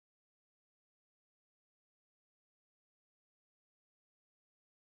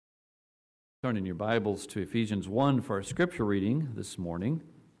Turn in your Bibles to Ephesians 1 for our scripture reading this morning.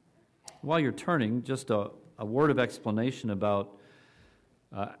 While you're turning, just a word of explanation about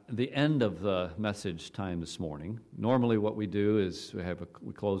the end of the message time this morning. Normally what we do is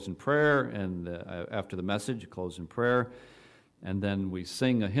we close in prayer, and after the message, close in prayer, and then we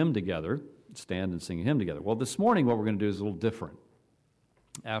sing a hymn together, stand and sing a hymn together. Well, this morning what we're going to do is a little different.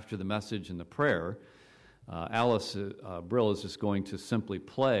 After the message and the prayer, Alice Brill is just going to simply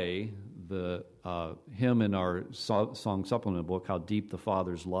play the hymn in our song supplement book, How Deep the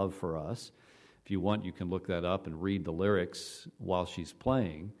Father's Love for Us. If you want, you can look that up and read the lyrics while she's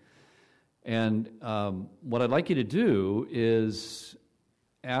playing. And what I'd like you to do is,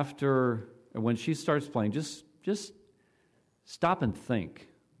 when she starts playing, just stop and think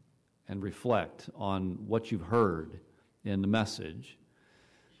and reflect on what you've heard in the message.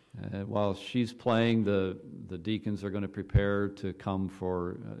 While she's playing, the deacons are going to prepare to come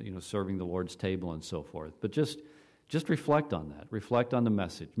for serving the Lord's table and so forth. But just reflect on that. Reflect on the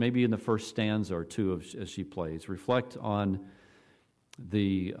message. Maybe in the first stanza or two as she plays, reflect on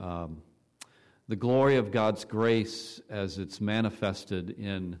the glory of God's grace as it's manifested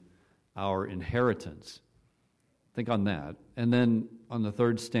in our inheritance. Think on that, and then on the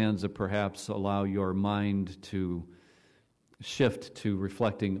third stanza, perhaps allow your mind to shift to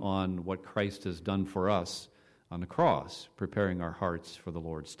reflecting on what Christ has done for us on the cross, preparing our hearts for the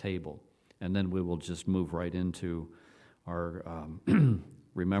Lord's table. And then we will just move right into our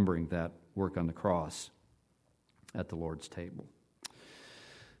remembering that work on the cross at the Lord's table.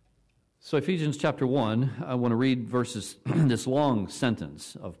 So Ephesians chapter 1, I want to read verses, this long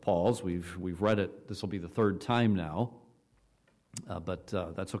sentence of Paul's. We've read it. This will be the third time now, but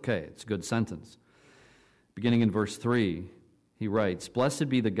that's okay. It's a good sentence. Beginning in verse 3, he writes, "Blessed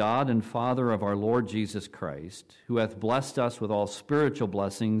be the God and Father of our Lord Jesus Christ, who hath blessed us with all spiritual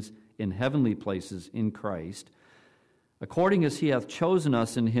blessings in heavenly places in Christ, according as he hath chosen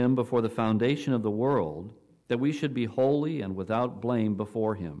us in him before the foundation of the world, that we should be holy and without blame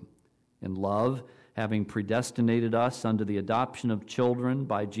before him. In love, having predestinated us unto the adoption of children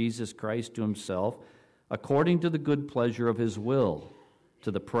by Jesus Christ to himself, according to the good pleasure of his will,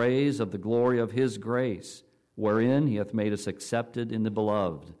 to the praise of the glory of his grace, wherein he hath made us accepted in the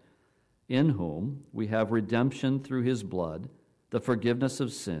beloved, in whom we have redemption through his blood, the forgiveness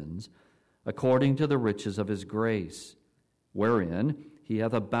of sins, according to the riches of his grace, wherein he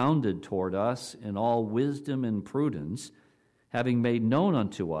hath abounded toward us in all wisdom and prudence, having made known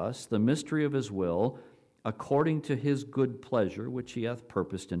unto us the mystery of his will, according to his good pleasure, which he hath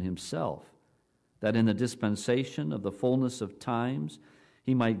purposed in himself, that in the dispensation of the fullness of times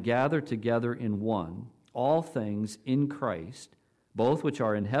he might gather together in one all things in Christ, both which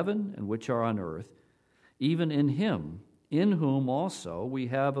are in heaven and which are on earth, even in him, in whom also we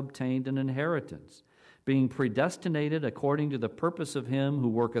have obtained an inheritance, being predestinated according to the purpose of him who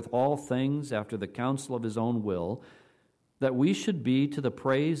worketh all things after the counsel of his own will, that we should be to the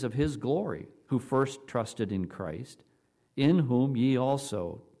praise of his glory, who first trusted in Christ, in whom ye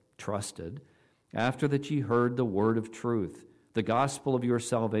also trusted, after that ye heard the word of truth, the gospel of your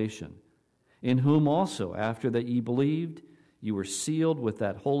salvation, in whom also, after that ye believed, you were sealed with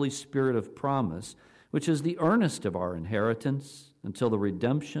that Holy Spirit of promise, which is the earnest of our inheritance, until the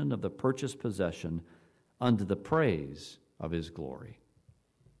redemption of the purchased possession, unto the praise of his glory."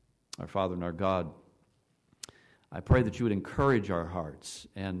 Our Father and our God, I pray that you would encourage our hearts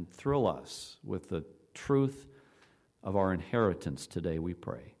and thrill us with the truth of our inheritance today, we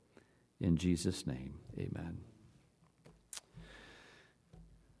pray. In Jesus' name, amen.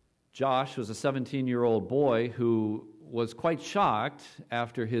 Josh was a 17-year-old boy who was quite shocked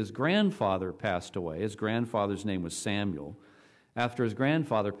after his grandfather passed away. His grandfather's name was Samuel. After his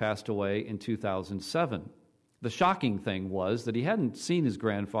grandfather passed away in 2007. The shocking thing was that he hadn't seen his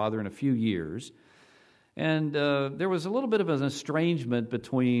grandfather in a few years, and there was a little bit of an estrangement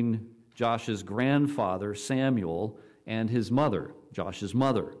between Josh's grandfather, Samuel, and his mother, Josh's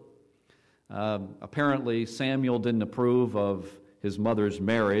mother. Apparently, Samuel didn't approve of his mother's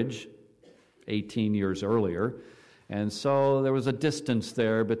marriage 18 years earlier, and so there was a distance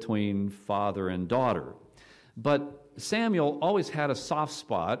there between father and daughter. But Samuel always had a soft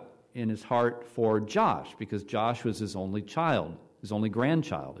spot in his heart for Josh, because Josh was his only child, his only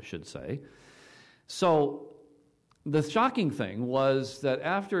grandchild, I should say. So the shocking thing was that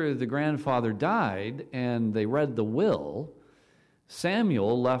after the grandfather died and they read the will,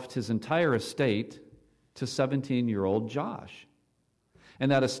 Samuel left his entire estate to 17-year-old Josh. And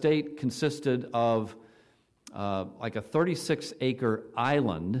that estate consisted of like a 36-acre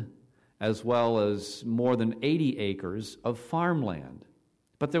island, as well as more than 80 acres of farmland.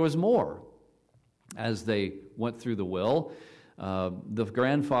 But there was more. as they went through the will, the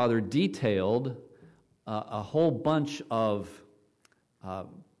grandfather detailed a whole bunch of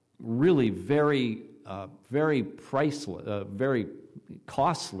really very priceless, very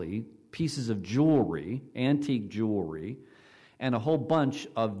costly pieces of jewelry, antique jewelry, and a whole bunch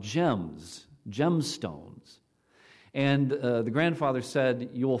of gemstones. And the grandfather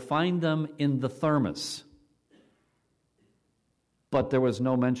said, "You will find them in the thermos." But there was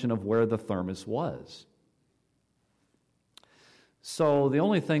no mention of where the thermos was. So the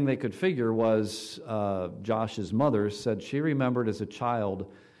only thing they could figure was Josh's mother said she remembered as a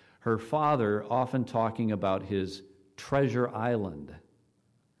child her father often talking about his treasure island.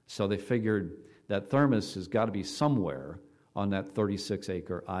 So they figured that thermos has got to be somewhere on that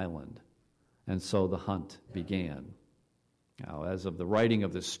 36-acre island. And so the hunt began. Now, as of the writing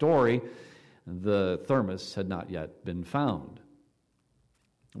of this story, the thermos had not yet been found.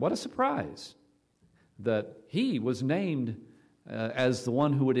 What a surprise that he was named as the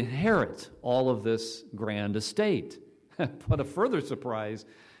one who would inherit all of this grand estate. What a further surprise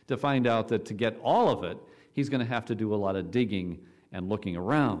to find out that to get all of it, he's going to have to do a lot of digging and looking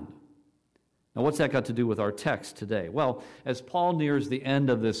around. Now, what's that got to do with our text today? Well, as Paul nears the end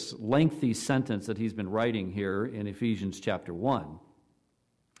of this lengthy sentence that he's been writing here in Ephesians chapter 1,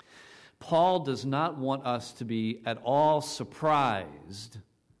 Paul does not want us to be at all surprised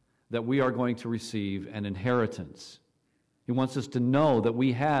that we are going to receive an inheritance. He wants us to know that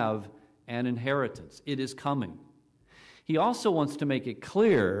we have an inheritance. It is coming. He also wants to make it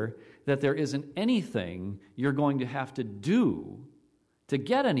clear that there isn't anything you're going to have to do to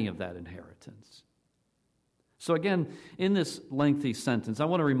get any of that inheritance. So again, in this lengthy sentence, I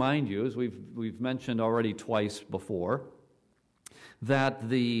want to remind you, as we've mentioned already twice before, that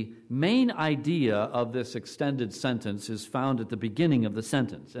the main idea of this extended sentence is found at the beginning of the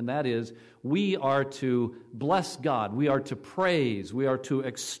sentence, and that is, we are to bless God, we are to praise, we are to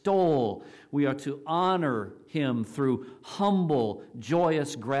extol, we are to honor Him through humble,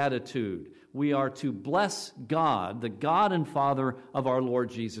 joyous gratitude. We are to bless God, the God and Father of our Lord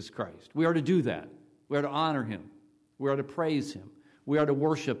Jesus Christ. We are to do that. We are to honor Him. We are to praise Him. We are to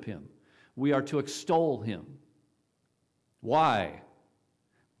worship Him. We are to extol Him. Why?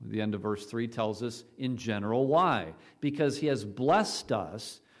 The end of verse 3 tells us in general why. Because He has blessed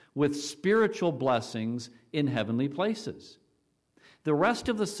us with spiritual blessings in heavenly places. The rest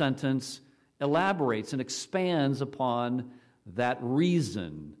of the sentence elaborates and expands upon that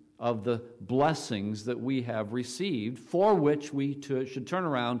reason of the blessings that we have received, for which we should turn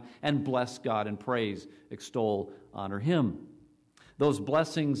around and bless God and praise, extol, honor Him. Those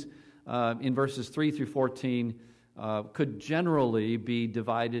blessings in verses 3 through 14 could generally be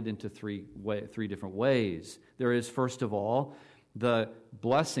divided into three different ways. There is, first of all, the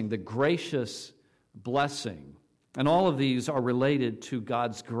blessing, the gracious blessing. And all of these are related to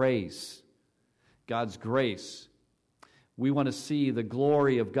God's grace. God's grace. We want to see the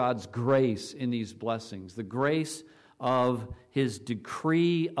glory of God's grace in these blessings. The grace of His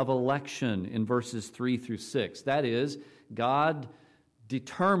decree of election in verses 3 through 6. That is, God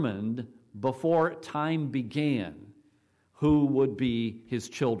determined before time began who would be His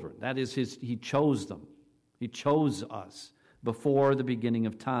children. That is, He chose them. He chose us before the beginning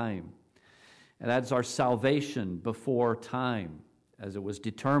of time. And that's our salvation before time, as it was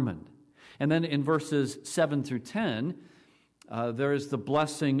determined. And then in verses 7 through 10, there is the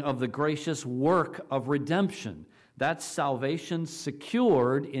blessing of the gracious work of redemption. That's salvation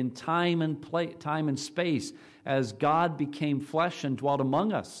secured in time and space, as God became flesh and dwelt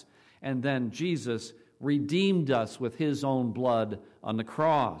among us. And then Jesus redeemed us with His own blood on the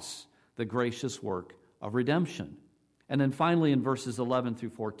cross, the gracious work of redemption. And then finally in verses 11 through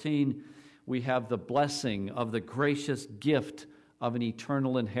 14, we have the blessing of the gracious gift of an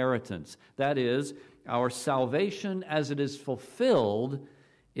eternal inheritance. That is, our salvation as it is fulfilled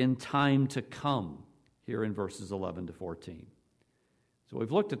in time to come, here in verses 11 to 14. So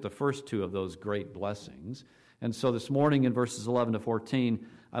we've looked at the first two of those great blessings. And so this morning in verses 11 to 14,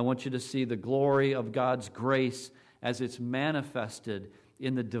 I want you to see the glory of God's grace as it's manifested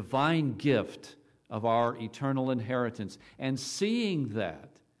in the divine gift of our eternal inheritance. And seeing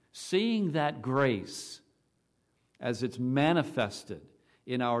that grace as it's manifested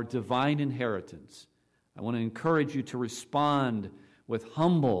in our divine inheritance, I want to encourage you to respond with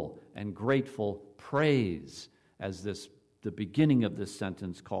humble and grateful praise as the beginning of this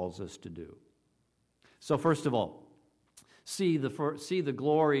sentence calls us to do. So first of all, see the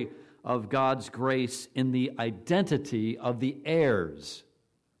glory of God's grace in the identity of the heirs.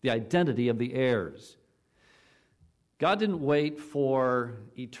 The identity of the heirs. God didn't wait for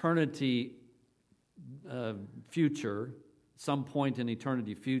eternity future, some point in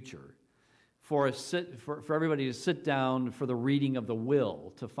eternity future, for everybody to sit down for the reading of the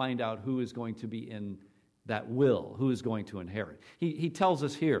will to find out who is going to be in that will, who is going to inherit. He tells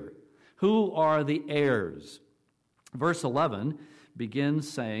us here, who are the heirs? Verse 11 begins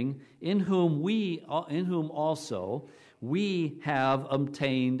saying, in whom also we have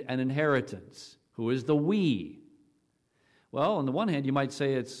obtained an inheritance. Who is the we? Well, on the one hand, you might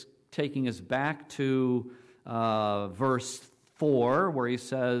say it's taking us back to verse 4, where he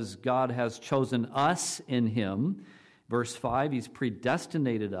says God has chosen us in him. Verse 5, he's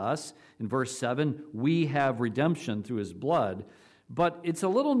predestinated us. In verse 7, we have redemption through his blood. But it's a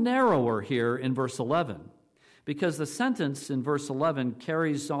little narrower here in verse 11, because the sentence in verse 11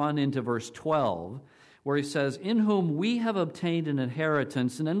 carries on into verse 12, where he says, in whom we have obtained an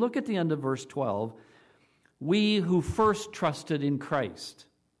inheritance. And then look at the end of verse 12, we who first trusted in Christ.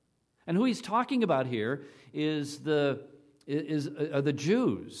 And who he's talking about here is the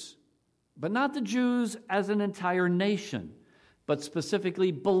Jews, but not the Jews as an entire nation, but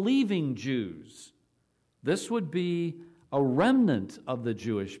specifically believing Jews. This would be a remnant of the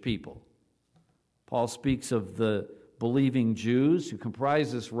Jewish people. Paul speaks of the believing Jews who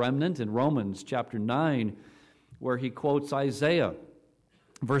comprise this remnant in Romans chapter 9, where he quotes Isaiah.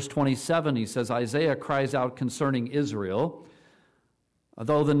 Verse 27, he says, Isaiah cries out concerning Israel,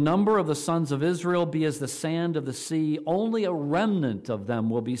 though the number of the sons of Israel be as the sand of the sea, only a remnant of them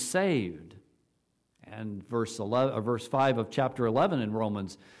will be saved. And verse 5 of chapter 11 in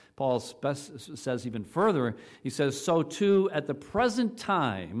Romans, Paul says even further, he says, so too at the present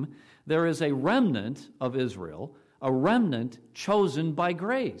time there is a remnant of Israel, a remnant chosen by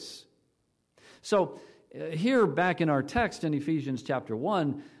grace. So here back in our text in Ephesians chapter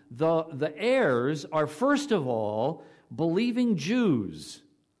 1, the heirs are first of all believing Jews,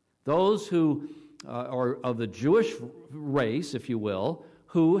 those who are of the Jewish race, if you will,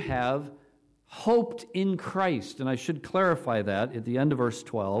 who have hoped in Christ. And I should clarify that at the end of verse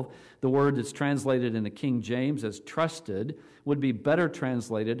 12. The word that's translated in the King James as trusted would be better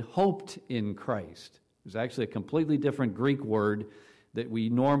translated hoped in Christ. It's actually a completely different Greek word that we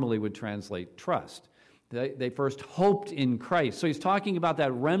normally would translate trust. They first hoped in Christ. So he's talking about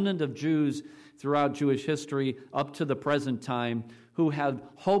that remnant of Jews throughout Jewish history up to the present time who had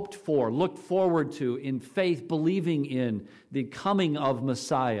hoped for, looked forward to, in faith, believing in the coming of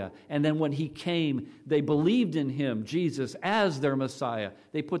Messiah. And then when he came, they believed in him, Jesus, as their Messiah.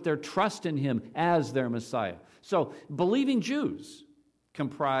 They put their trust in him as their Messiah. So believing Jews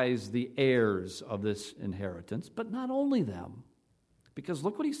comprise the heirs of this inheritance, but not only them. Because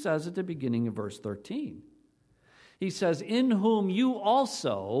look what he says at the beginning of verse 13. He says, in whom you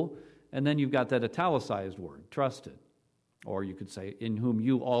also, and then you've got that italicized word, trusted. Or you could say, in whom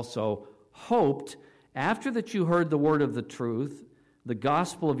you also hoped, after that you heard the word of the truth, the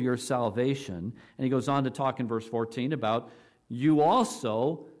gospel of your salvation. And he goes on to talk in verse 14 about you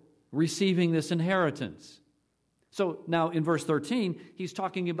also receiving this inheritance. So now in verse 13, he's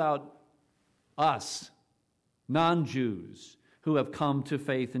talking about us, non-Jews, who have come to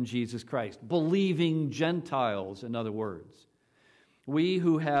faith in Jesus Christ, believing Gentiles, in other words. We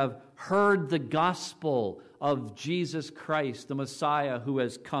who have heard the gospel of Jesus Christ, the Messiah who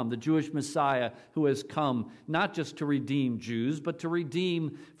has come, the Jewish Messiah who has come, not just to redeem Jews, but to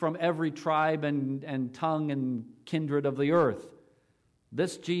redeem from every tribe and tongue and kindred of the earth.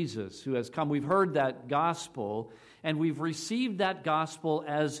 This Jesus who has come, we've heard that gospel, and we've received that gospel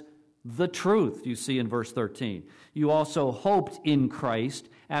as the truth, you see in verse 13. You also hoped in Christ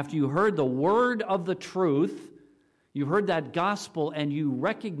after you heard the word of the truth. You heard that gospel and you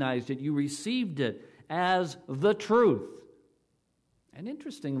recognized it, you received it as the truth. And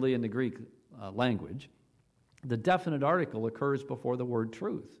interestingly, in the Greek language, the definite article occurs before the word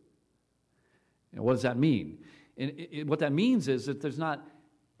truth. And what does that mean? What that means is that there's not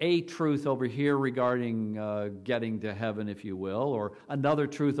a truth over here regarding getting to heaven, if you will, or another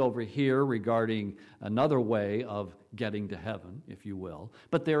truth over here regarding another way of getting to heaven, if you will.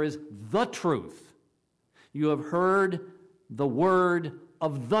 But there is the truth. You have heard the word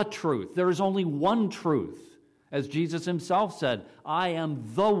of the truth. There is only one truth. As Jesus himself said, I am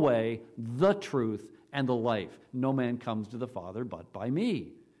the way, the truth, and the life. No man comes to the Father but by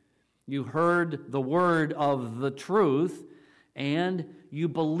me. You heard the word of the truth, and you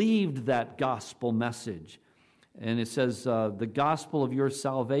believed that gospel message. And it says, the gospel of your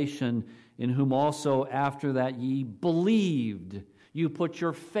salvation, in whom also after that ye believed. You put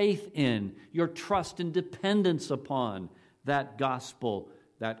your faith in, your trust and dependence upon that gospel,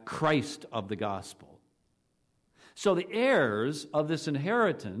 that Christ of the gospel. So the heirs of this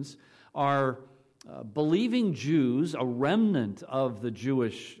inheritance are believing Jews, a remnant of the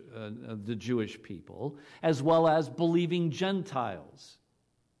Jewish people, as well as believing Gentiles.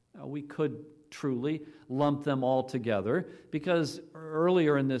 Now, we could truly lump them all together because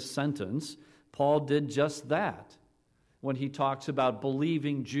earlier in this sentence, Paul did just that when he talks about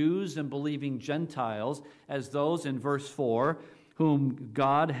believing Jews and believing Gentiles as those in verse 4 whom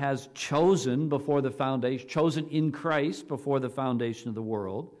God has chosen before the foundation, chosen in Christ before the foundation of the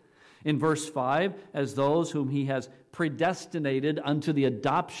world. In verse 5, as those whom he has predestinated unto the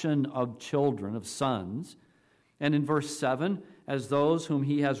adoption of children, of sons. And in verse 7, as those whom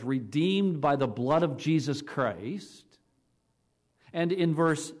he has redeemed by the blood of Jesus Christ. And in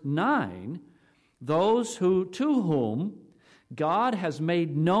verse 9, those to whom God has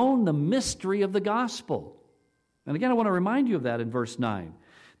made known the mystery of the gospel. And again, I want to remind you of that in verse 9.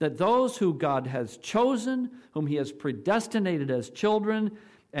 That those who God has chosen, whom he has predestinated as children,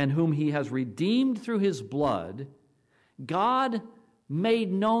 and whom he has redeemed through his blood, God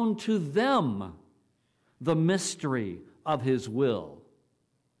made known to them the mystery of his will.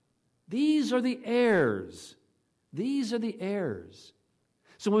 These are the heirs. These are the heirs.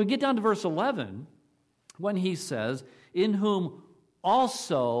 So when we get down to verse 11, when he says, in whom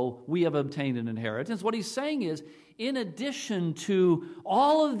also we have obtained an inheritance, what he's saying is, in addition to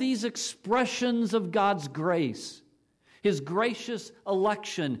all of these expressions of God's grace, his gracious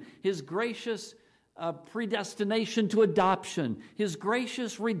election, his gracious predestination to adoption, his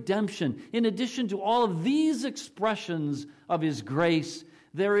gracious redemption. In addition to all of these expressions of his grace,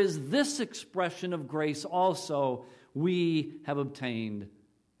 there is this expression of grace also. We have obtained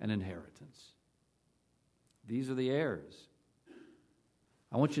an inheritance. These are the heirs.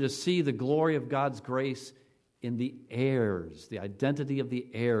 I want you to see the glory of God's grace in the heirs, the identity of the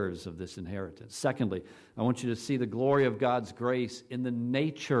heirs of this inheritance. Secondly, I want you to see the glory of God's grace in the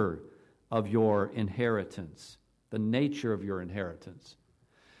nature of your inheritance. The nature of your inheritance.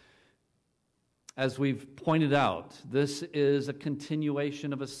 As we've pointed out, this is a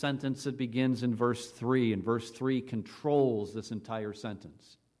continuation of a sentence that begins in verse 3, and verse 3 controls this entire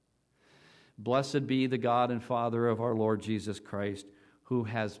sentence. Blessed be the God and Father of our Lord Jesus Christ, who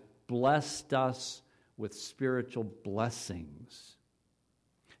has blessed us with spiritual blessings.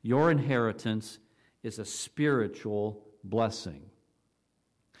 Your inheritance is a spiritual blessing.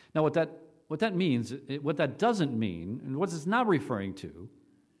 Now, what that means, what that doesn't mean, and what it's not referring to,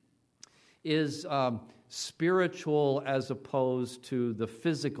 is spiritual as opposed to the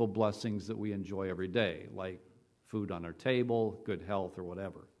physical blessings that we enjoy every day, like food on our table, good health, or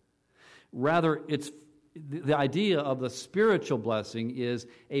whatever. Rather, it's the idea of the spiritual blessing is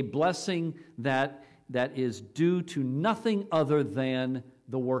a blessing that is due to nothing other than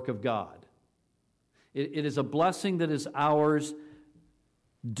the work of God. It is a blessing that is ours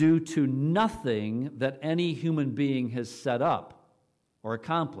due to nothing that any human being has set up or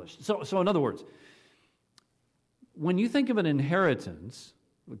accomplished. So in other words, when you think of an inheritance,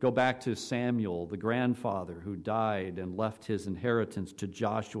 go back to Samuel, the grandfather who died and left his inheritance to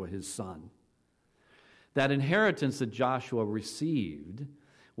Joshua, his son. That inheritance that Joshua received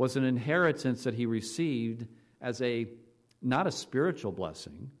was an inheritance that he received as not a spiritual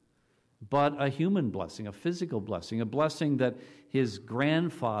blessing, but a human blessing, a physical blessing, a blessing that his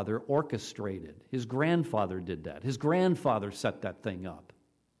grandfather orchestrated. His grandfather did that. His grandfather set that thing up.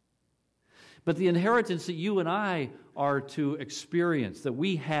 But the inheritance that you and I are to experience, that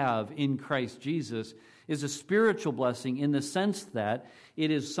we have in Christ Jesus, is a spiritual blessing in the sense that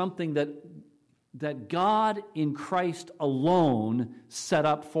it is something that God in Christ alone set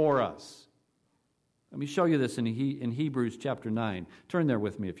up for us. Let me show you this in Hebrews chapter 9. Turn there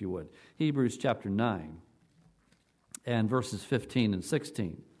with me if you would. Hebrews chapter 9 and verses 15 and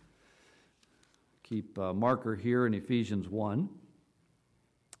 16. Keep a marker here in Ephesians 1.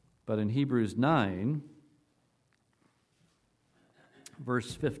 But in Hebrews 9,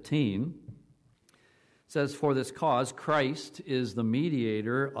 verse 15, it says, for this cause Christ is the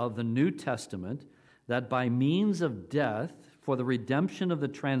mediator of the New Testament, that by means of death, for the redemption of the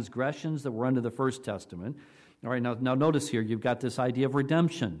transgressions that were under the First Testament. All right, now notice here, you've got this idea of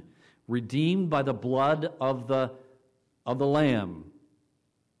redemption. Redeemed by the blood of the Lamb.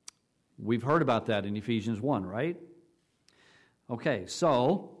 We've heard about that in Ephesians 1, right? Okay,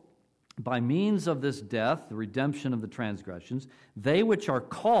 so by means of this death, the redemption of the transgressions, they which are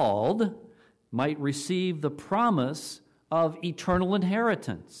called might receive the promise of eternal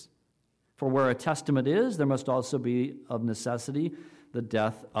inheritance. For where a testament is, there must also be of necessity the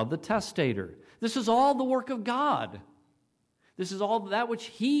death of the testator. This is all the work of God. This is all that which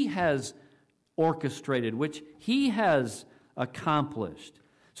He has orchestrated, which He has accomplished.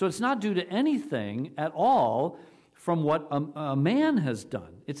 So it's not due to anything at all from what a man has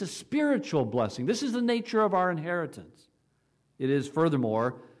done. It's a spiritual blessing. This is the nature of our inheritance. It is,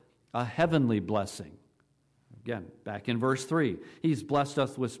 furthermore, a heavenly blessing. Again, back in verse 3, he's blessed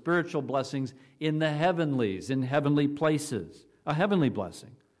us with spiritual blessings in the heavenlies, in heavenly places, a heavenly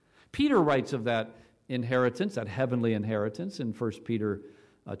blessing. Peter writes of that inheritance, that heavenly inheritance, in 1 Peter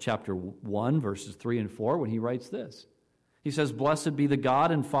chapter 1, verses 3 and 4, when he writes this. He says, "Blessed be the God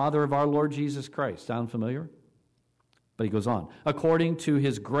and Father of our Lord Jesus Christ." Sound familiar? But he goes on. "According to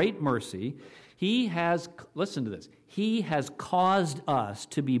his great mercy, he has," listen to this, "he has caused us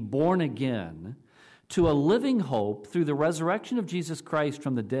to be born again to a living hope through the resurrection of Jesus Christ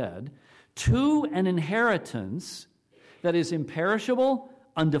from the dead, to an inheritance that is imperishable,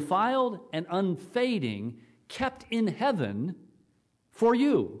 undefiled, and unfading, kept in heaven for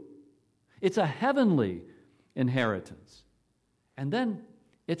you." It's a heavenly inheritance. And then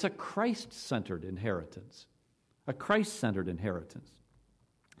it's a Christ-centered inheritance. A Christ-centered inheritance.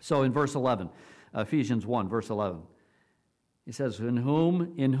 So in verse 11, Ephesians 1, verse 11, he says, in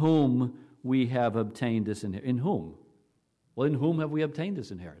whom we have obtained this inheritance. In whom? Well, in whom have we obtained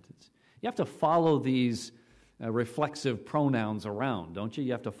this inheritance? You have to follow these reflexive pronouns around, don't you?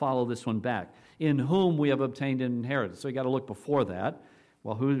 You have to follow this one back. In whom we have obtained an inheritance. So you got to look before that.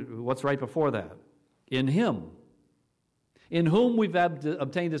 Well, what's right before that? In him. In whom we've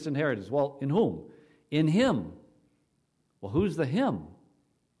obtained this inheritance. Well, in whom? In him. Well, who's the him?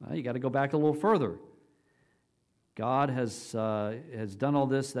 Well, you got to go back a little further. God has done all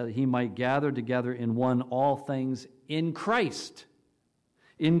this that he might gather together in one all things in Christ.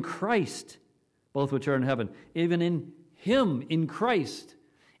 In Christ, both which are in heaven. Even in him, in Christ,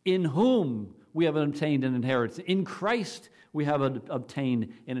 in whom we have obtained an inheritance. In Christ we have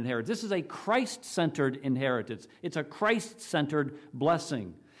obtained an inheritance. This is a Christ-centered inheritance. It's a Christ-centered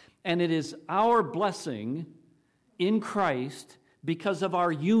blessing. And it is our blessing in Christ because of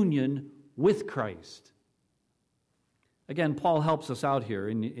our union with Christ. Again, Paul helps us out here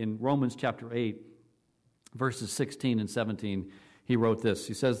in Romans chapter 8, verses 16 and 17. He wrote this.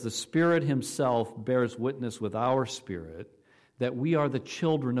 He says, "The Spirit himself bears witness with our spirit that we are the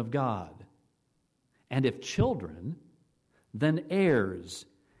children of God. And if children, then heirs,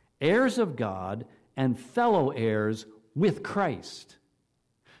 heirs of God and fellow heirs with Christ."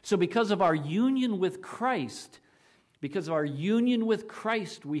 So because of our union with Christ,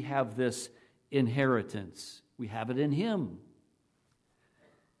 we have this inheritance. We have it in him.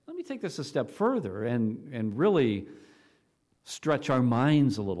 Let me take this a step further and really stretch our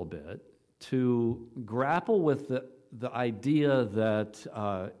minds a little bit to grapple with the idea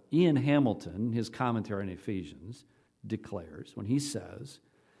that Ian Hamilton, his commentary on Ephesians, declares when he says,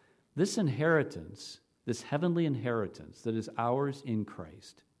 this inheritance, this heavenly inheritance that is ours in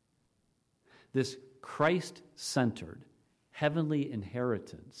Christ, this Christ-centered heavenly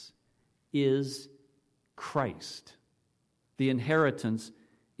inheritance is Christ. The inheritance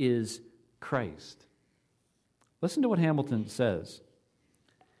is Christ. Listen to what Hamilton says.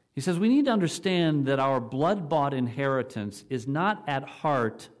 He says, we need to understand that our blood-bought inheritance is not at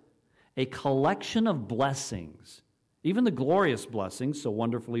heart a collection of blessings, even the glorious blessings so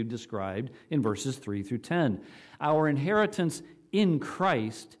wonderfully described in verses 3 through 10. Our inheritance in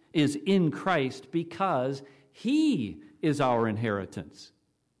Christ is in Christ because he is our inheritance.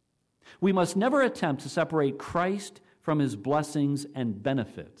 We must never attempt to separate Christ from his blessings and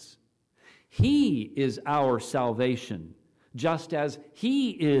benefits. He is our salvation, just as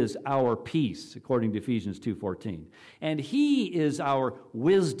he is our peace, according to Ephesians 2:14. And he is our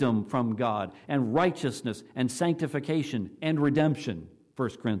wisdom from God, and righteousness, and sanctification, and redemption,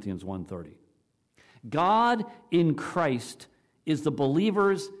 1 Corinthians 1:30. God in Christ is the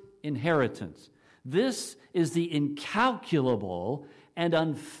believer's inheritance. This is the incalculable and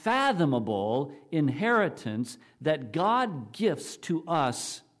unfathomable inheritance that God gifts to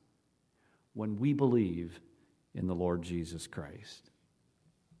us when we believe in the Lord Jesus Christ.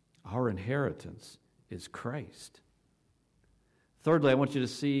 Our inheritance is Christ. Thirdly, I want you to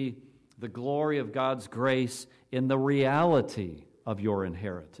see the glory of God's grace in the reality of your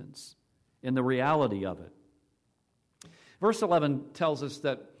inheritance, in the reality of it. Verse 11 tells us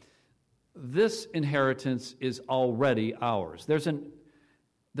that this inheritance is already ours. There's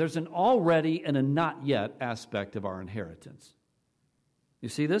an already and a not yet aspect of our inheritance. You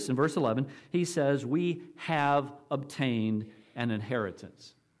see this? In verse 11, he says, we have obtained an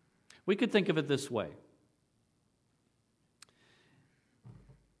inheritance. We could think of it this way.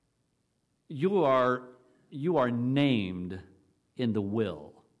 You are named in the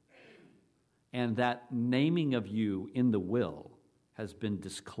will, and that naming of you in the will has been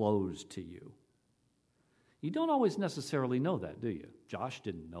disclosed to you. You don't always necessarily know that, do you? Josh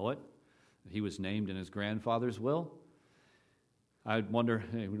didn't know it. He was named in his grandfather's will. I wonder,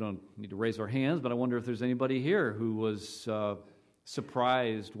 we don't need to raise our hands, but I wonder if there's anybody here who was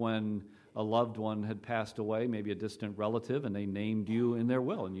surprised when a loved one had passed away, maybe a distant relative, and they named you in their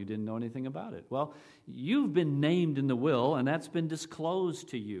will, and you didn't know anything about it. Well, you've been named in the will, and that's been disclosed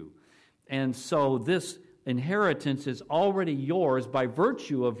to you. And so this inheritance is already yours by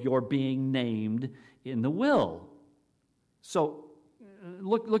virtue of your being named in the will. So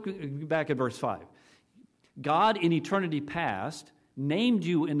look back at verse 5. God in eternity past named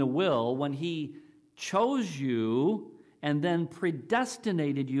you in the will when He chose you and then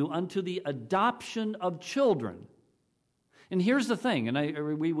predestinated you unto the adoption of children. And here's the thing,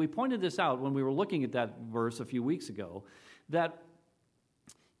 and we pointed this out when we were looking at that verse a few weeks ago, that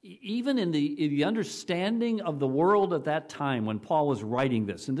even in the understanding of the world at that time when Paul was writing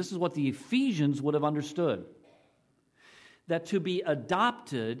this, and this is what the Ephesians would have understood, that to be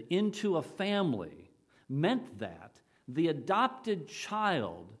adopted into a family meant that the adopted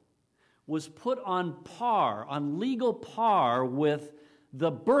child was put on par, on legal par with the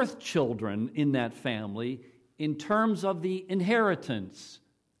birth children in that family in terms of the inheritance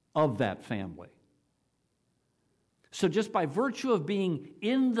of that family. So just by virtue of being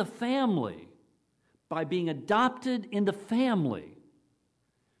in the family, by being adopted in the family,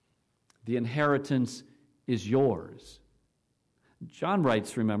 the inheritance is yours. John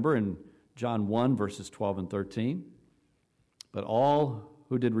writes, remember, in John 1, verses 12 and 13, but all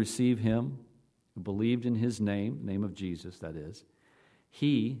who did receive Him, who believed in His name, name of Jesus, that is,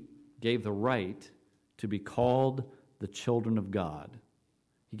 He gave the right to be called the children of God.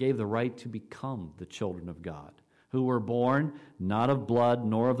 He gave the right to become the children of God, who were born not of blood,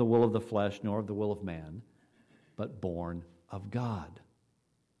 nor of the will of the flesh, nor of the will of man, but born of God.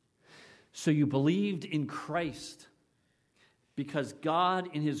 So you believed in Christ because God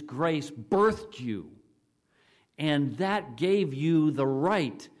in His grace birthed you, and that gave you the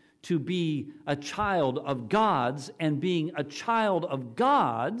right to be a child of God's, and being a child of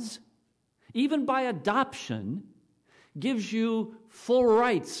God's, even by adoption, gives you full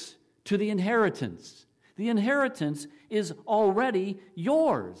rights to the inheritance. The inheritance is already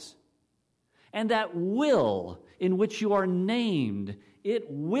yours. And that will in which you are named, it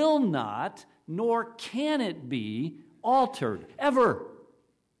will not, nor can it be altered, ever.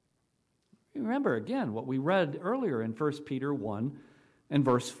 Remember, again, what we read earlier in 1 Peter 1 and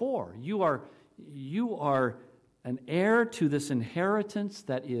verse 4. You are an heir to this inheritance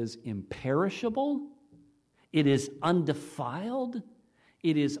that is imperishable, it is undefiled,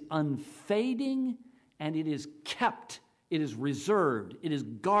 it is unfading, and it is kept, it is reserved, it is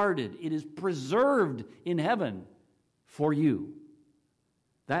guarded, it is preserved in heaven for you.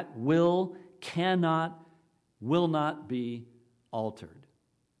 That will not be altered.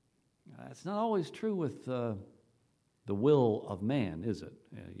 That's not always true with the will of man, is it?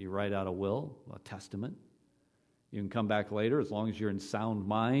 You write out a will, a testament. You can come back later as long as you're in sound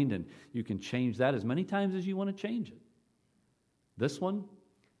mind, and you can change that as many times as you want to change it. This one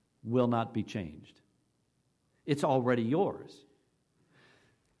will not be changed. It's already yours.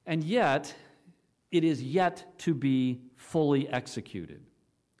 And yet, it is yet to be fully executed.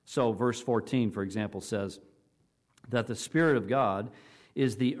 So verse 14, for example, says that the Spirit of God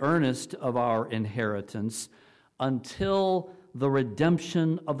is the earnest of our inheritance until the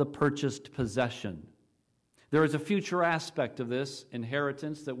redemption of the purchased possession. There is a future aspect of this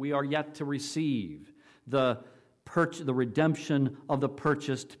inheritance that we are yet to receive, the redemption of the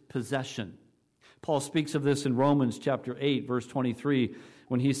purchased possession. Paul speaks of this in Romans chapter 8, verse 23,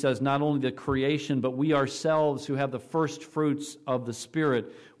 when he says, not only the creation, but we ourselves who have the first fruits of the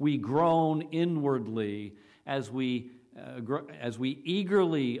Spirit, we groan inwardly as we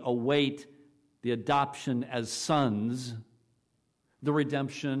eagerly await the adoption as sons, the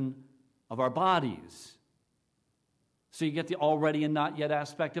redemption of our bodies. So you get the already and not yet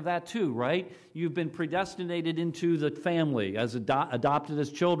aspect of that too, right? You've been predestinated into the family as adopted as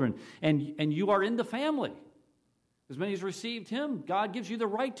children, and you are in the family. As many as received Him, God gives you the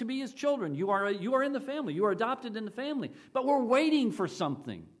right to be His children. You are in the family. You are adopted in the family. But we're waiting for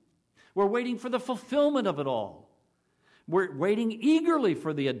something. We're waiting for the fulfillment of it all. We're waiting eagerly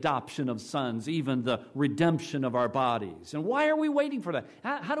for the adoption of sons, even the redemption of our bodies. And why are we waiting for that?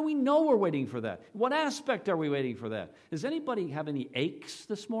 How do we know we're waiting for that? What aspect are we waiting for that? Does anybody have any aches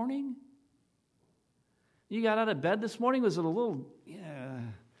this morning? You got out of bed this morning? Was it a little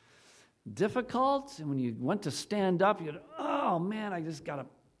difficult? And when you went to stand up, you go, oh man, I just got a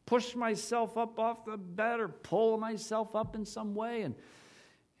push myself up off the bed or pull myself up in some way.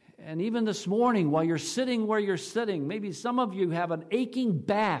 And even this morning, while you're sitting where you're sitting, maybe some of you have an aching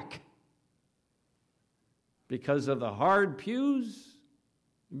back because of the hard pews,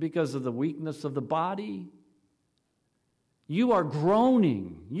 because of the weakness of the body. You are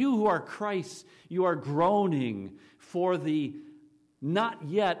groaning. You who are Christ, you are groaning for the not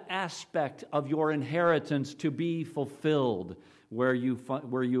yet aspect of your inheritance to be fulfilled, where you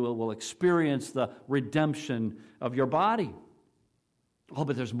will experience the redemption of your body. Oh,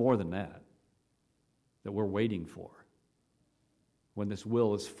 but there's more than that we're waiting for when this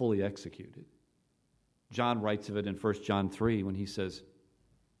will is fully executed. John writes of it in 1 John 3 when he says,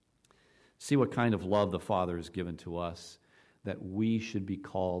 "See what kind of love the Father has given to us, that we should be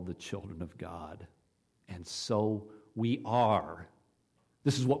called the children of God. And so we are."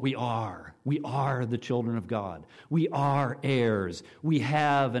 This is what we are. We are the children of God. We are heirs. We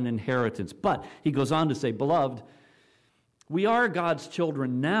have an inheritance. But he goes on to say, "Beloved, we are God's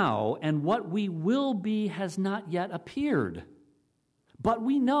children now, and what we will be has not yet appeared. But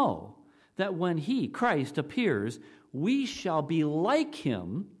we know that when he, Christ, appears, we shall be like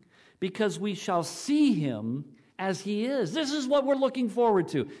him, because we shall see him as he is." This is what we're looking forward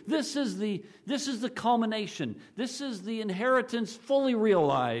to. This is the culmination. This is the inheritance fully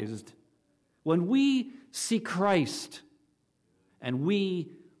realized when we see Christ and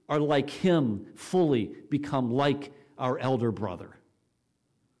we are like him, fully become like our elder brother.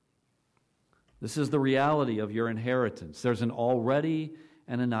 This is the reality of your inheritance. There's an already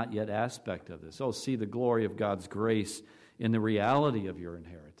and a not yet aspect of this. Oh, see the glory of God's grace in the reality of your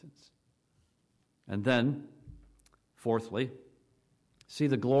inheritance. And then, fourthly, see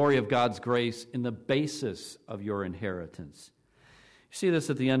the glory of God's grace in the basis of your inheritance. You see this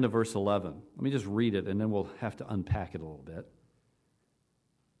at the end of verse 11. Let me just read it, and then we'll have to unpack it a little bit.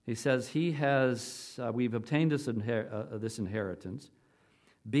 He says, we've obtained this inheritance,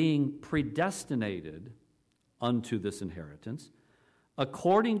 being predestinated unto this inheritance,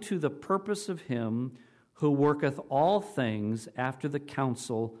 according to the purpose of him who worketh all things after the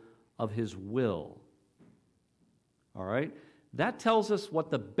counsel of his will. All right? That tells us what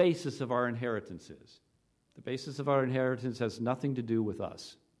the basis of our inheritance is. The basis of our inheritance has nothing to do with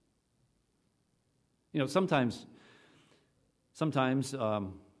us. You know, sometimes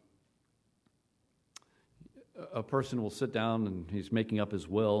a person will sit down and he's making up his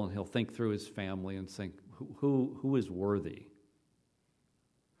will, and he'll think through his family and think, who is worthy?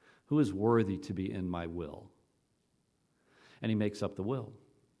 Who is worthy to be in my will? And he makes up the will,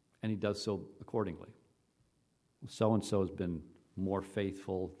 and he does so accordingly. So-and-so has been more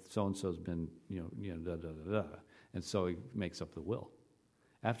faithful, so-and-so has been, and so he makes up the will.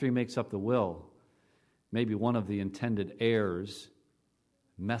 After he makes up the will, maybe one of the intended heirs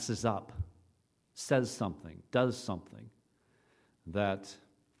messes up, says something, does something that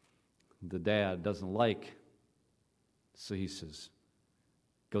the dad doesn't like. So he says,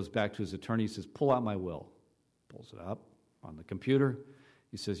 goes back to his attorney, he says, "Pull out my will." Pulls it up on the computer.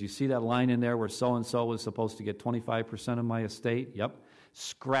 He says, "You see that line in there where so-and-so was supposed to get 25% of my estate?" Yep.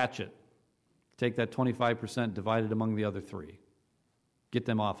 Scratch it. Take that 25%, divide it among the other three. Get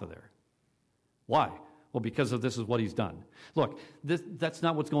them off of there. Why? Well, because of this is what he's done. Look, that's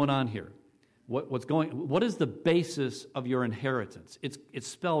not what's going on here. What is the basis of your inheritance? It's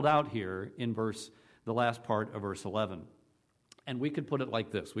spelled out here in the last part of verse 11. And we could put it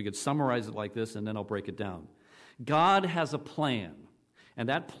like this. We could summarize it like this, and then I'll break it down. God has a plan, and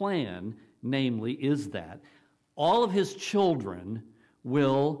that plan, namely, is that all of his children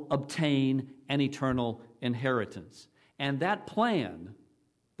will obtain an eternal inheritance. And that plan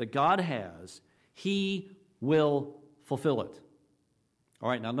that God has, he will fulfill it. All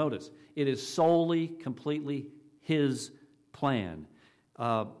right, now notice, it is solely, completely his plan.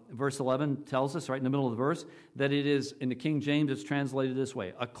 Verse 11 tells us, right in the middle of the verse, that it is, in the King James, it's translated this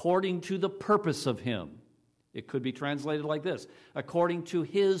way, according to the purpose of him. It could be translated like this, according to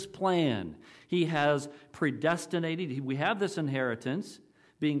his plan. He has predestinated, we have this inheritance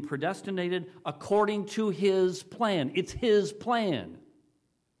being predestinated according to his plan. It's his plan.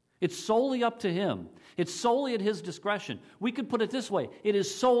 It's solely up to him. It's solely at his discretion. We could put it this way. It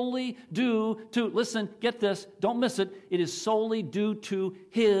is solely due to, listen, get this, don't miss it. It is solely due to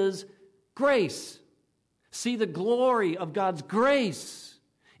his grace. See the glory of God's grace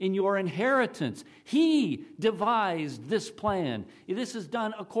in your inheritance. He devised this plan. This is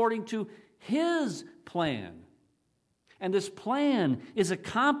done according to his plan. And this plan is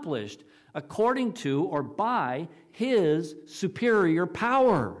accomplished according to or by his superior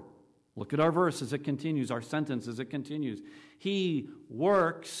power. Look at our verse as it continues, our sentence as it continues. He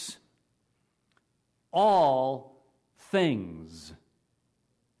works all things.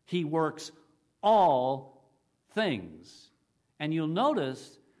 He works all things. And you'll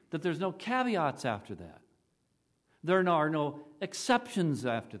notice that there's no caveats after that. There are no exceptions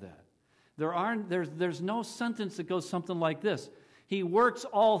after that. There's no sentence that goes something like this. He works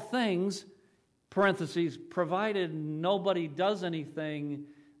all things, parentheses, provided nobody does anything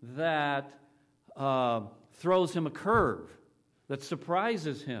that throws him a curve, that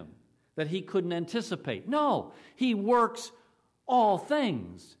surprises him, that he couldn't anticipate. No, he works all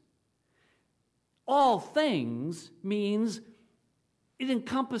things. All things means it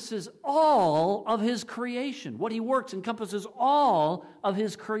encompasses all of his creation. What he works encompasses all of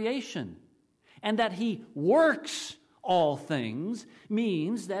his creation. And that he works all things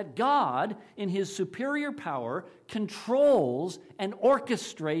means that God, in his superior power, controls and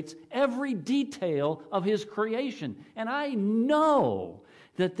orchestrates every detail of his creation. And I know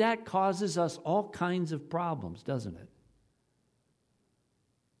that that causes us all kinds of problems, doesn't it?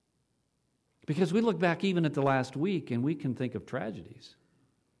 Because we look back even at the last week and we can think of tragedies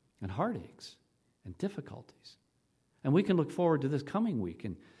and heartaches and difficulties. And we can look forward to this coming week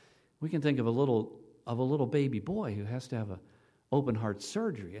and we can think of a little baby boy who has to have an open heart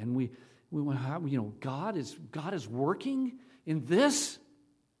surgery. And we God is working in this.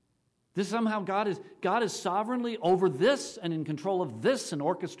 This somehow God is sovereignly over this and in control of this and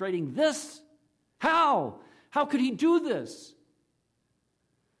orchestrating this. How? How could he do this?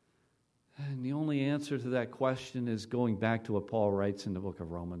 And the only answer to that question is going back to what Paul writes in the book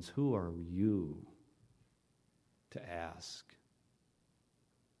of Romans. Who are you to ask?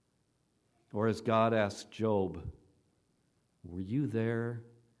 Or as God asked Job, were you there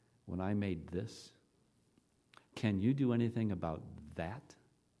when I made this? Can you do anything about that?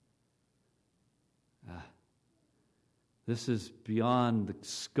 This is beyond the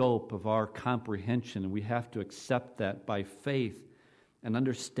scope of our comprehension, and we have to accept that by faith and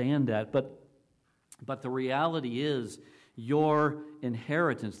understand that. But the reality is, your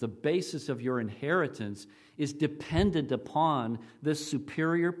inheritance, the basis of your inheritance, is dependent upon this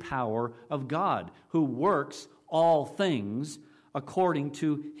superior power of God, who works all things according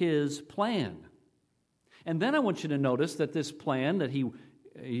to his plan. And then I want you to notice that this plan that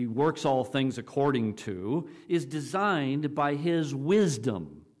he works all things according to is designed by his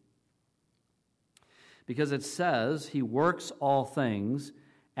wisdom. Because it says he works all things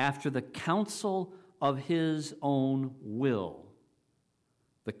after the counsel of his own will.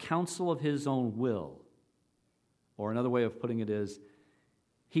 The counsel of his own will. Or another way of putting it is,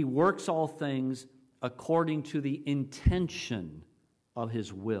 he works all things according to the intention of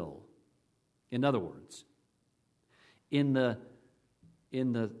his will. In other words, in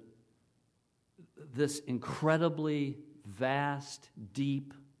this incredibly vast,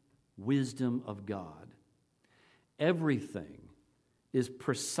 deep wisdom of God, everything is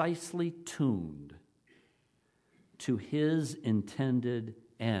precisely tuned to his intended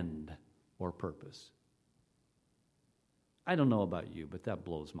end or purpose. I don't know about you, but that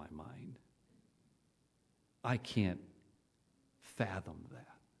blows my mind. I can't fathom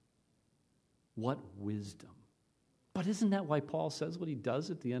that. What wisdom. But isn't that why Paul says what he does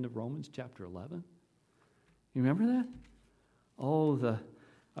at the end of Romans chapter 11? You remember that?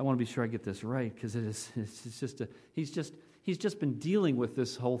 I want to be sure I get this right, because he's just been dealing with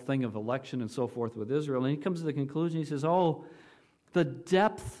this whole thing of election and so forth with Israel, and he comes to the conclusion, he says, the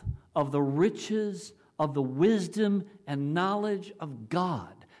depth of the riches of the wisdom and knowledge of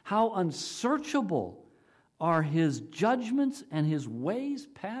God. How unsearchable are his judgments and his ways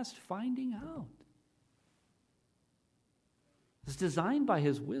past finding out. It's designed by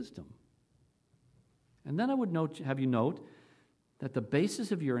his wisdom. And then I would have you note that the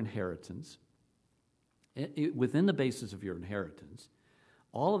basis of your inheritance, within the basis of your inheritance,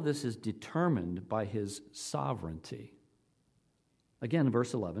 all of this is determined by his sovereignty. Again, in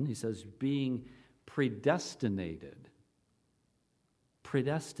verse 11, he says, being predestinated.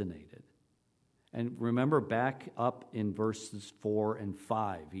 Predestinated. And remember back up in verses 4 and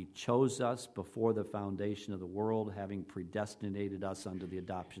 5, he chose us before the foundation of the world, having predestinated us unto the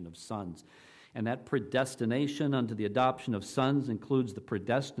adoption of sons. And that predestination unto the adoption of sons includes the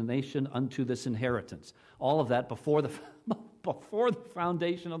predestination unto this inheritance. All of that before the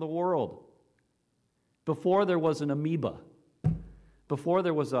foundation of the world. Before there was an amoeba. Before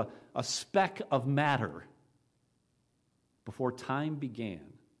there was a speck of matter. Before time began.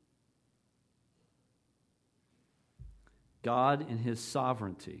 God, in his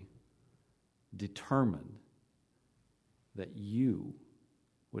sovereignty, determined that you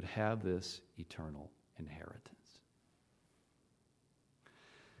would have this eternal inheritance.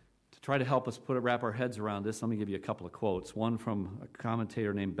 To try to help us wrap our heads around this, let me give you a couple of quotes. One from a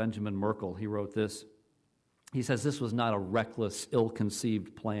commentator named Benjamin Merkel. He wrote this. He says, "This was not a reckless,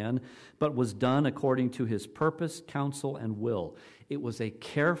 ill-conceived plan, but was done according to his purpose, counsel, and will. It was a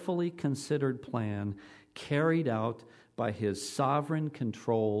carefully considered plan carried out by his sovereign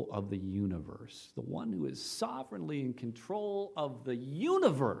control of the universe." The one who is sovereignly in control of the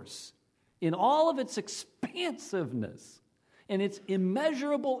universe in all of its expansiveness and its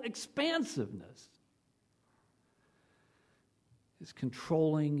immeasurable expansiveness is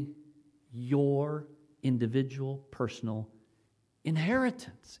controlling your individual, personal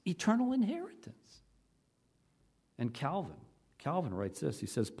inheritance, eternal inheritance. And Calvin writes this. He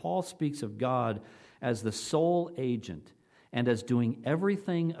says, Paul speaks of God as the sole agent and as doing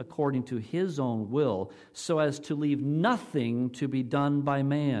everything according to his own will, so as to leave nothing to be done by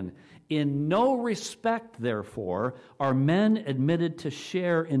man. In no respect, therefore, are men admitted to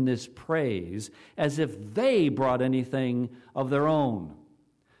share in this praise as if they brought anything of their own.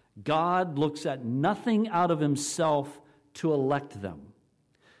 God looks at nothing out of himself to elect them,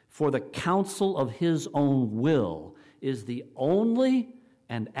 for the counsel of his own will is the only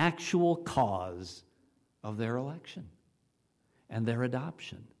and actual cause of their election and their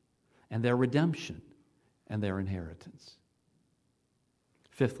adoption and their redemption and their inheritance.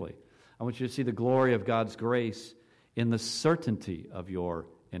 Fifthly, I want you to see the glory of God's grace in the certainty of your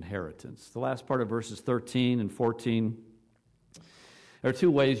inheritance. The last part of verses 13 and 14. There are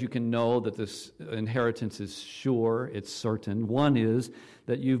two ways you can know that this inheritance is sure, it's certain. One is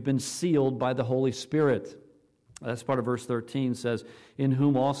that you've been sealed by the Holy Spirit. That's part of verse 13 says, "In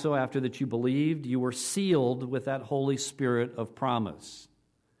whom also after that you believed, you were sealed with that Holy Spirit of promise."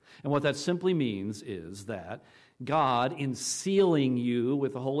 And what that simply means is that God, in sealing you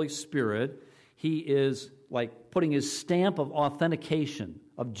with the Holy Spirit, he is like putting his stamp of authentication,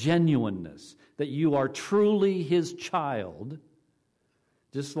 of genuineness, that you are truly his child.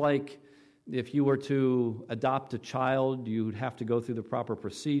 Just like if you were to adopt a child, you'd have to go through the proper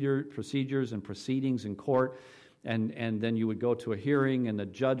procedures and proceedings in court, and then you would go to a hearing, and the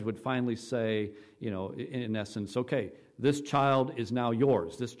judge would finally say, in essence, okay, this child is now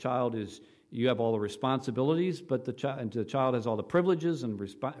yours. This child is, you have all the responsibilities, but the child has all the privileges and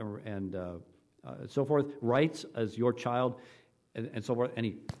so forth, rights as your child, and so forth, and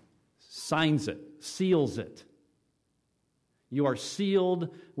he signs it, seals it. You are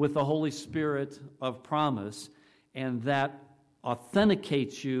sealed with the Holy Spirit of promise, and that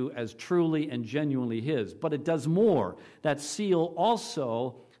authenticates you as truly and genuinely his. But it does more. That seal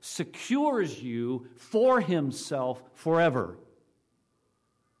also secures you for himself forever.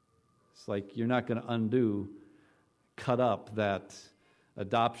 It's like you're not going to cut up that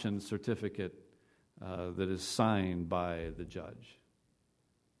adoption certificate that is signed by the judge.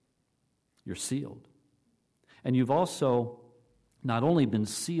 You're sealed. And you've also not only been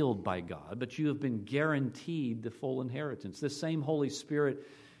sealed by God, but you have been guaranteed the full inheritance. This same Holy Spirit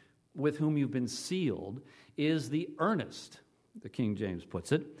with whom you've been sealed is the earnest, the King James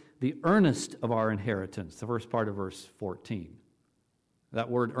puts it, the earnest of our inheritance, the first part of verse 14. That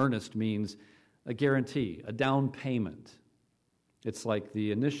word earnest means a guarantee, a down payment. It's like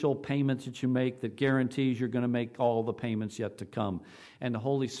the initial payments that you make that guarantees you're going to make all the payments yet to come. And the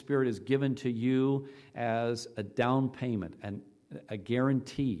Holy Spirit is given to you as a down payment and a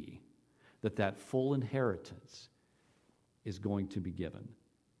guarantee that full inheritance is going to be given.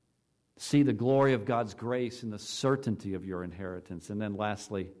 See the glory of God's grace and the certainty of your inheritance. And then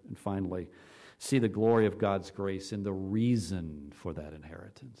lastly and finally, see the glory of God's grace in the reason for that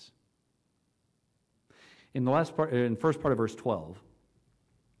inheritance. In the first part of verse 12,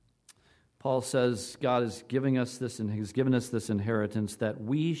 Paul says God is giving us this, and he's given us this inheritance that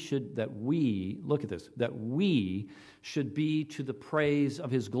we should be to the praise of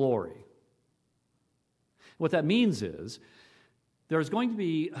his glory. What that means is there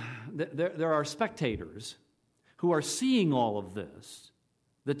are spectators who are seeing all of this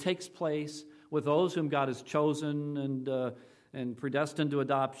that takes place with those whom God has chosen and predestined to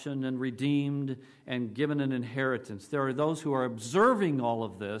adoption and redeemed and given an inheritance. There are those who are observing all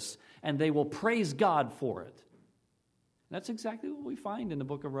of this, and they will praise God for it. That's exactly what we find in the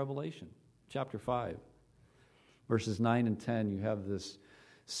book of Revelation, chapter 5. Verses 9 and 10, you have this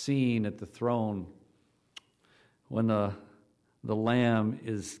scene at the throne when the Lamb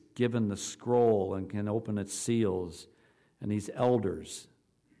is given the scroll and can open its seals, and these elders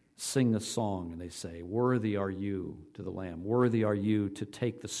sing a song, and they say, "Worthy are you," to the Lamb, "worthy are you to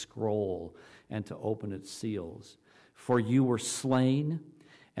take the scroll and to open its seals. For you were slain,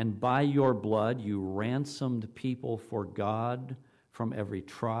 And by your blood you ransomed people for God from every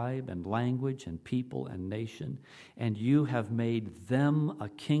tribe and language and people and nation. And you have made them a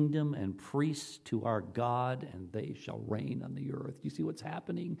kingdom and priests to our God, and they shall reign on the earth. You see what's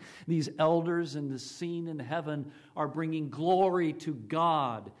happening? These elders in the scene in heaven are bringing glory to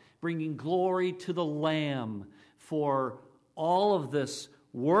God, bringing glory to the Lamb for all of this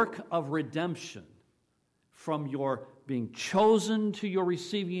work of redemption, from your being chosen to your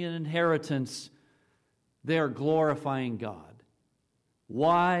receiving an inheritance. They are glorifying God.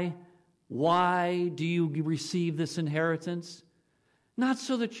 Why? Why do you receive this inheritance? Not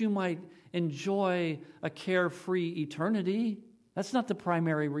so that you might enjoy a carefree eternity. That's not the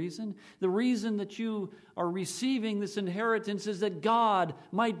primary reason. The reason that you are receiving this inheritance is that God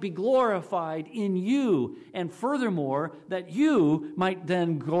might be glorified in you, and furthermore, that you might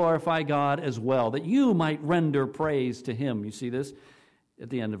then glorify God as well, that you might render praise to Him. You see this at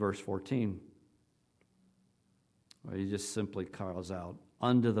the end of verse 14. Where he just simply calls out,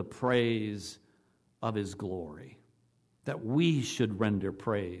 unto the praise of His glory, that we should render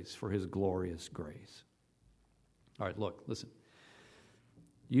praise for His glorious grace. All right, look, listen.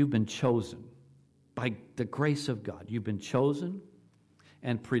 You've been chosen by the grace of God. You've been chosen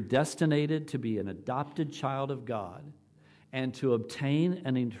and predestinated to be an adopted child of God and to obtain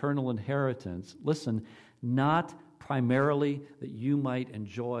an eternal inheritance. Listen, not primarily that you might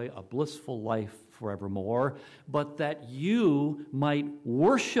enjoy a blissful life forevermore, but that you might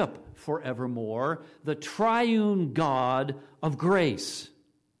worship forevermore the triune God of grace.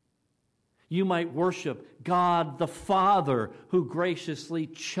 You might worship God the Father who graciously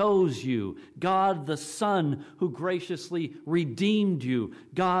chose you, God the Son who graciously redeemed you,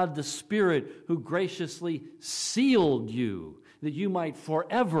 God the Spirit who graciously sealed you, that you might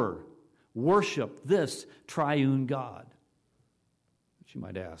forever worship this triune God. But you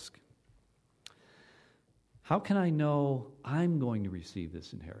might ask, how can I know I'm going to receive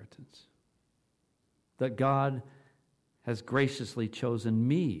this inheritance? That God has graciously chosen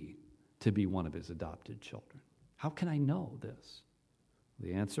me to be one of His adopted children. How can I know this?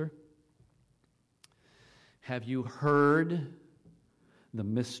 The answer: have you heard the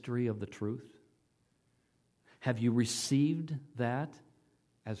mystery of the truth? Have you received that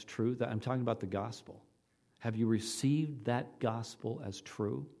as truth? I'm talking about the gospel. Have you received that gospel as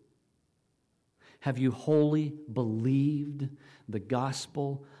true? Have you wholly believed the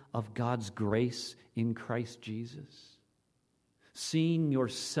gospel of God's grace in Christ Jesus? Seeing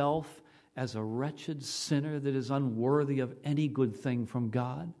yourself as a wretched sinner that is unworthy of any good thing from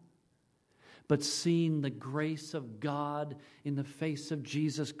God, but seeing the grace of God in the face of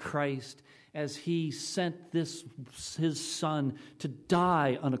Jesus Christ as He sent His Son to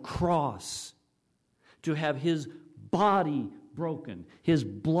die on a cross, to have His body broken, His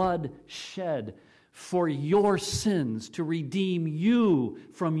blood shed for your sins, to redeem you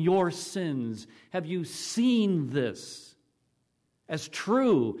from your sins. Have you seen this as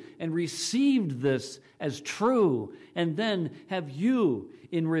true and received this as true? And then have you,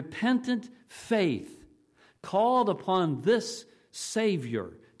 in repentant faith, called upon this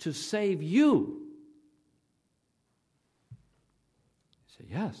Savior to save you? You say,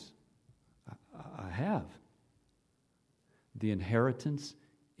 yes, I have. The inheritance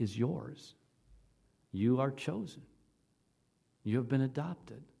is yours. You are chosen. You have been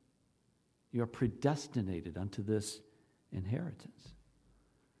adopted. You are predestinated unto this inheritance.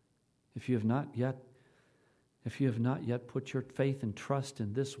 If you have not yet put your faith and trust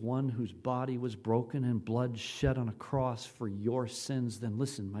in this one whose body was broken and blood shed on a cross for your sins, then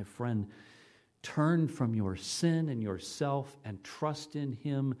listen, my friend, turn from your sin and yourself and trust in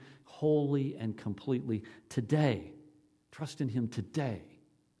Him wholly and completely today. Trust in Him today.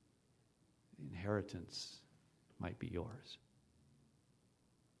 The inheritance might be yours.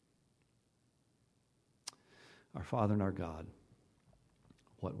 Our Father and our God,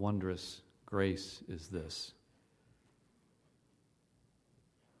 what wondrous grace is this?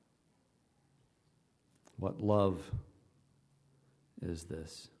 What love is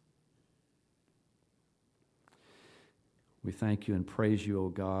this? We thank You and praise You, O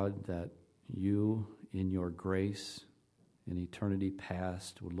God, that You, in Your grace, in eternity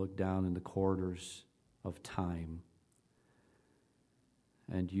past, would look down in the corridors of time,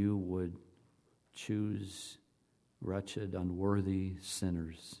 and You would choose wretched, unworthy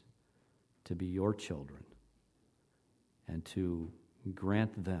sinners to be Your children and to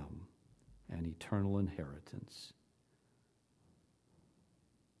grant them an eternal inheritance.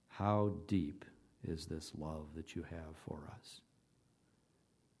 How deep is this love that You have for us?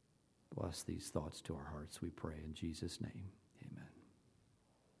 Bless these thoughts to our hearts, we pray in Jesus' name. Amen.